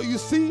 But you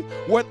see,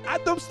 when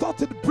Adam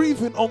started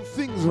breathing on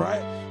things,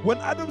 right? When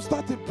Adam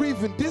started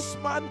breathing, this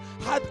man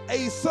had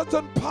a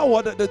certain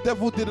power that the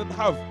devil didn't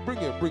have. Bring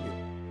it, bring it.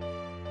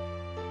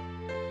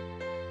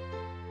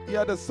 He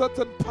had a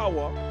certain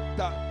power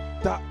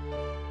that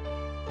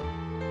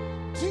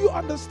do you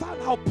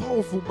understand how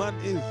powerful man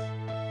is?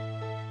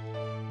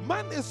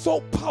 Man is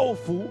so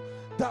powerful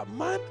that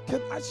man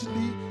can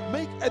actually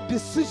make a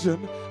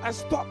decision and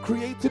start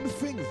creating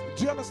things.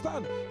 Do you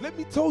understand? Let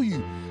me tell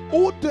you,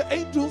 all the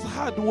angels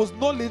had was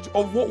knowledge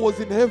of what was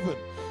in heaven.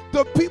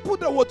 The people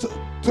that were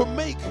to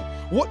make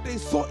what they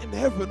saw in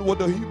heaven were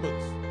the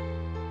humans.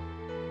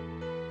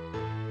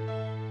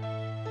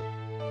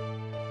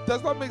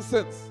 Does that make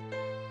sense?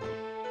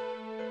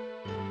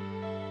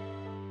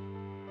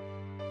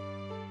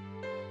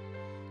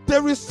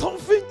 There is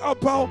something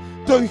about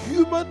the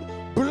human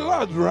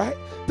blood, right,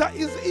 that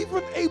is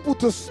even able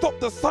to stop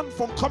the sun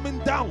from coming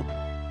down.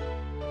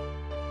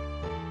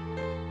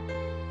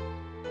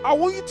 I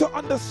want you to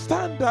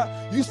understand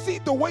that, you see,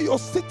 the way you're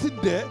sitting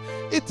there,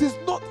 it is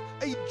not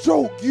a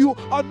joke. You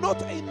are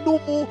not a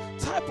normal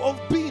type of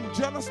being.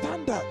 Do you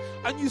understand that?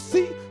 And you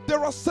see,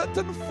 there are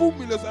certain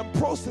formulas and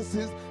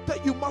processes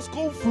that you must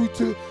go through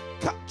to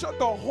capture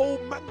the whole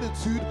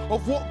magnitude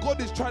of what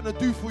God is trying to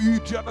do for you.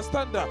 Do you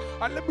understand that?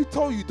 And let me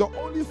tell you, the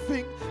only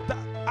thing that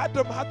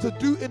Adam had to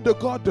do in the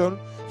garden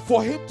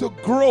for him to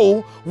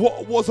grow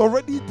what was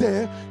already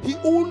there, he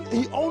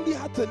only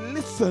had to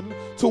listen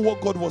to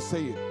what God was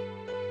saying.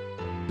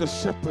 The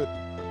shepherd.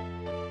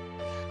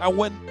 And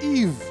when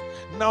Eve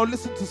now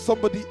listened to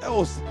somebody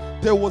else,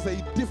 there was a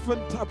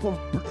different type of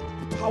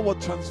power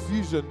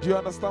transfusion. Do you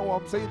understand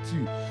what I'm saying to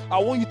you? I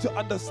want you to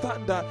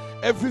understand that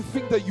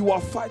everything that you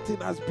are fighting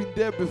has been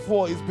there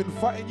before. It's been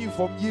fighting you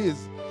for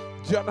years.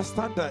 Do you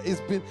understand that?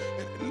 It's been,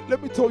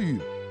 let me tell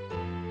you,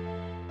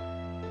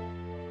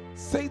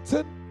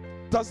 Satan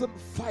doesn't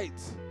fight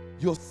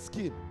your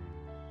skin.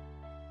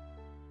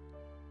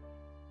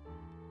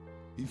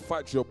 He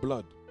fights your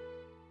blood.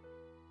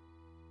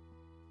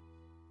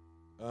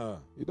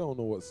 You don't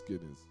know what skin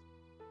is.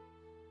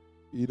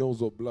 He knows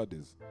what blood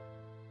is.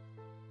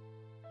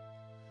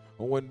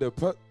 And when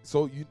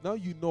now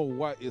you know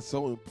why it's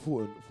so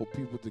important for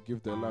people to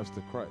give their lives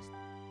to Christ.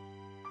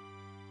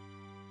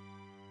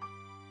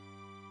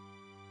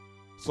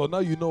 So now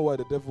you know why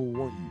the devil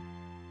will want you.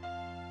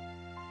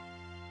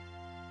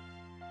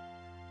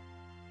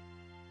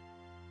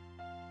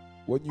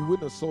 When you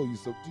win a soul, you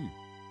subdue.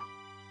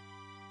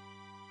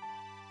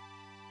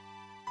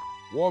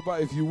 What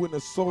about if you win a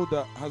soul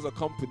that has a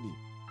company?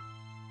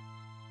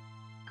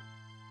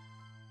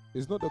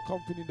 It's not the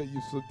company that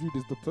you've subdued,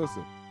 it's the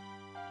person.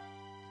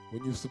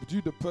 When you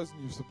subdue the person,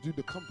 you subdue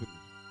the company.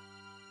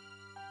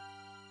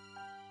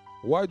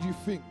 Why do you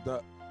think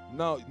that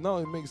now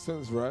it makes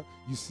sense, right?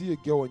 You see a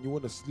girl and you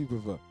want to sleep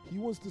with her. He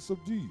wants to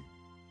subdue you.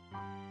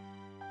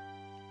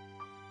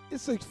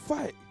 It's a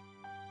fight.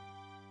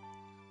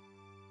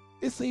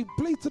 It's a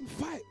blatant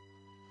fight.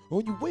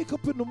 When you wake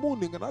up in the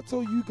morning, and I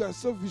tell you guys,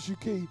 Selfish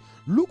UK,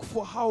 look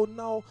for how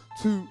now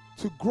to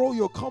grow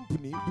your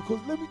company, because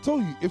let me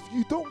tell you, if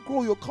you don't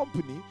grow your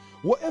company,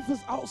 whatever's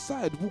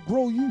outside will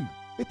grow you.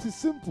 It is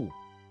simple.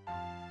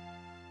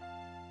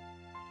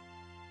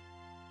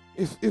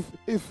 If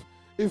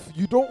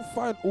you don't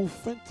find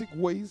authentic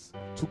ways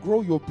to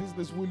grow your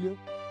business, William,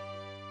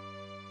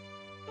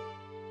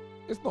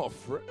 it's not a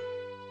threat.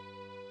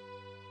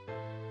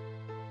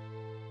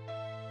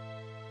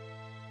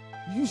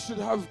 You should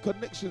have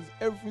connections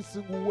every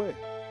single way.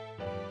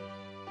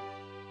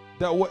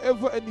 That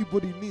whatever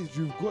anybody needs,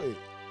 you've got it.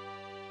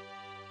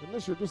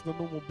 Unless you're just a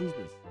normal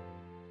business.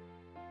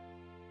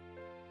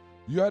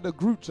 You had a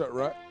group chat,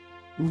 right?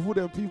 With all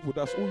them people,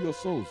 that's all your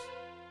souls.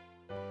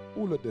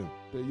 All of them,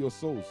 they're your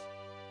souls.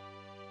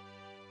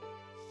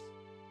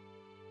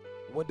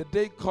 When the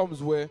day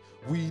comes where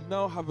we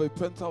now have a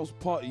penthouse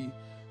party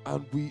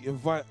and we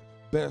invite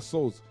bare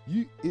souls,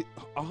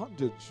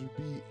 100 should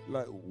be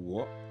like,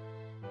 what?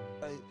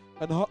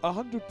 And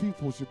 100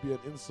 people should be an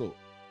insult.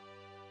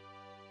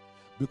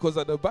 Because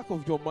at the back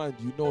of your mind,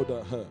 you know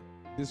that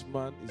this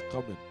man is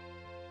coming.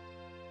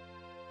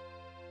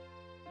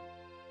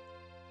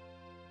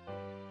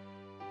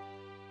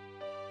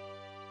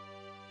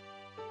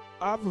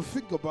 I have a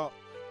think about,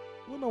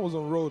 when I was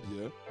on road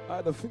here, I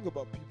had a think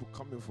about people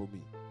coming for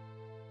me.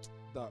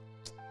 That,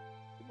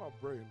 in my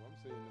brain,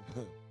 I'm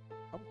saying,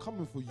 I'm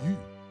coming for you.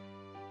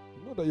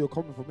 You know that you're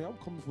coming for me, I'm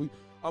coming for you.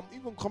 I'm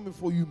even coming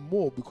for you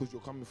more because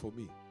you're coming for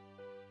me.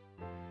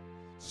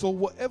 So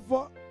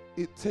whatever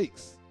it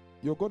takes,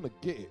 you're going to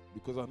get it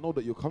because I know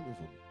that you're coming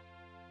for me.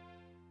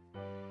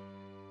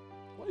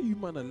 Why are you,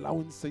 man,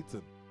 allowing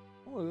Satan?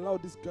 I want to allow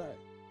this guy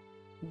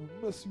who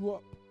will mess you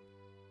up.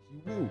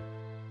 He will.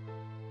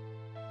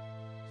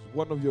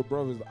 one of your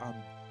brothers, I'm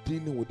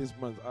dealing with this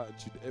man's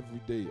attitude every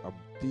day. I'm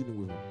dealing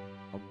with him.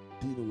 I'm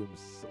dealing with him,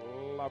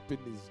 slapping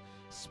his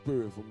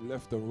spirit from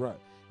left and right.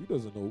 He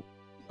doesn't know.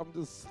 I'm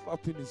just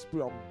slapping his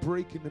spirit. I'm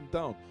breaking him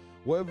down.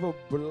 Whatever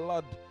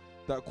blood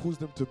that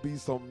caused him to be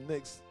some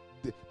next,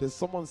 there's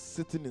someone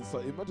sitting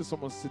inside. Imagine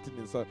someone sitting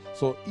inside.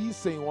 So he's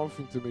saying one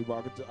thing to me,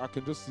 but I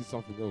can just see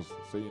something else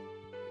saying,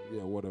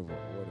 yeah, whatever.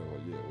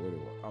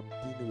 I'm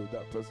dealing with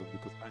that person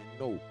because I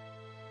know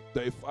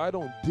that if I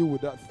don't deal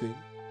with that thing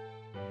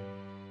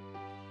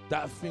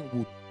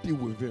will deal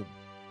with him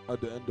at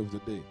the end of the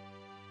day.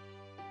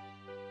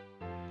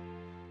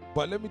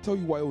 But let me tell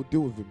you why it will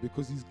deal with him,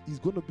 because he's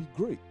going to be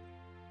great.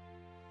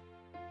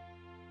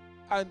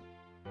 And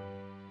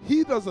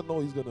he doesn't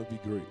know he's going to be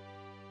great.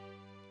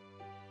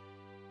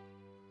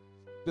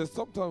 There's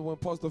sometimes when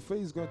Pastor Faye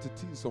is going to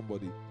teach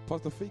somebody,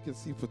 Pastor Faye can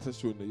see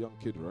potential in a young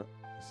kid, right?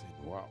 He's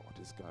saying, wow,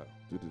 this guy,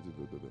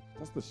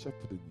 that's the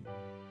shepherd in you.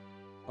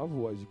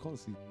 Otherwise, you can't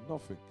see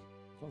nothing.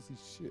 You can't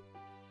see shit.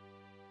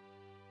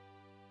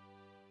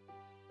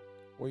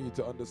 I want you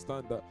to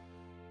understand that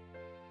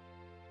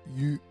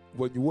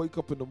when you wake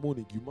up in the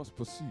morning, you must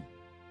pursue.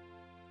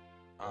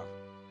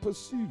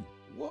 Pursue.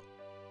 What?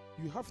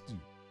 You have to.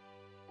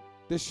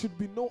 There should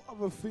be no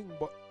other thing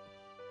but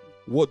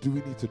what do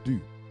we need to do?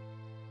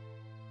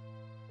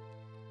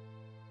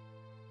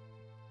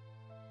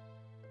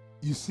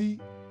 You see,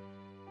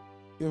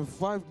 in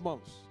 5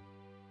 months,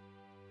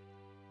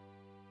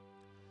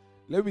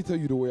 let me tell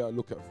you the way I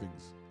look at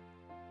things.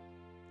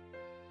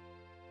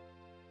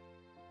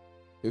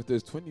 If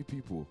there's 20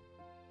 people,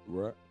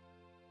 right,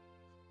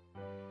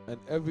 and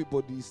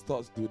everybody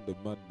starts doing the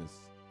madness,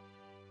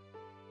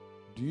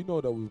 do you know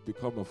that we've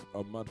become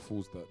a mad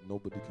force that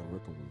nobody can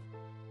reckon with?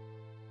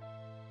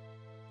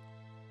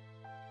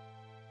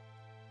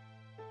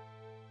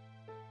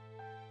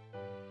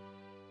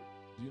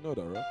 Do you know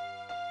that, right?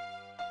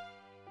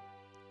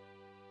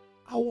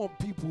 I want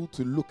people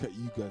to look at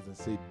you guys and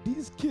say,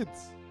 these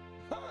kids,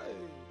 hey,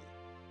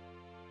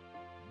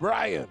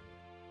 Brian.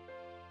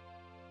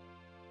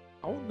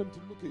 I want them to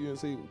look at you and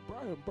say,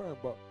 Brian,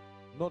 but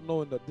not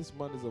knowing that this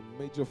man is a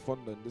major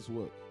funder in this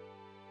work.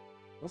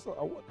 That's how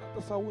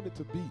I want it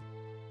to be.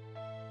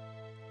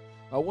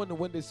 I want it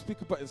when they speak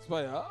about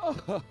Inspire.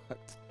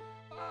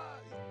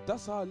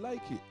 That's how I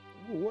like it.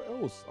 What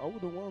else? I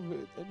wouldn't want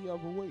it any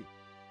other way.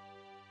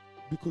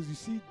 Because you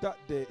see, that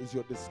there is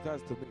your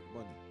disguise to make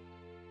money.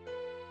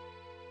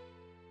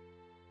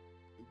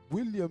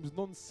 William's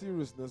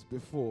non-seriousness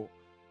before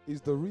is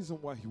the reason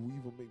why he will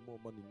even make more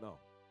money now.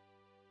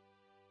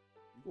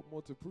 You got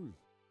more to prove.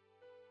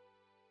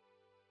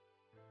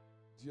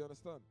 Do you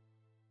understand?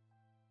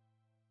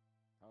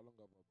 How long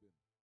have I been?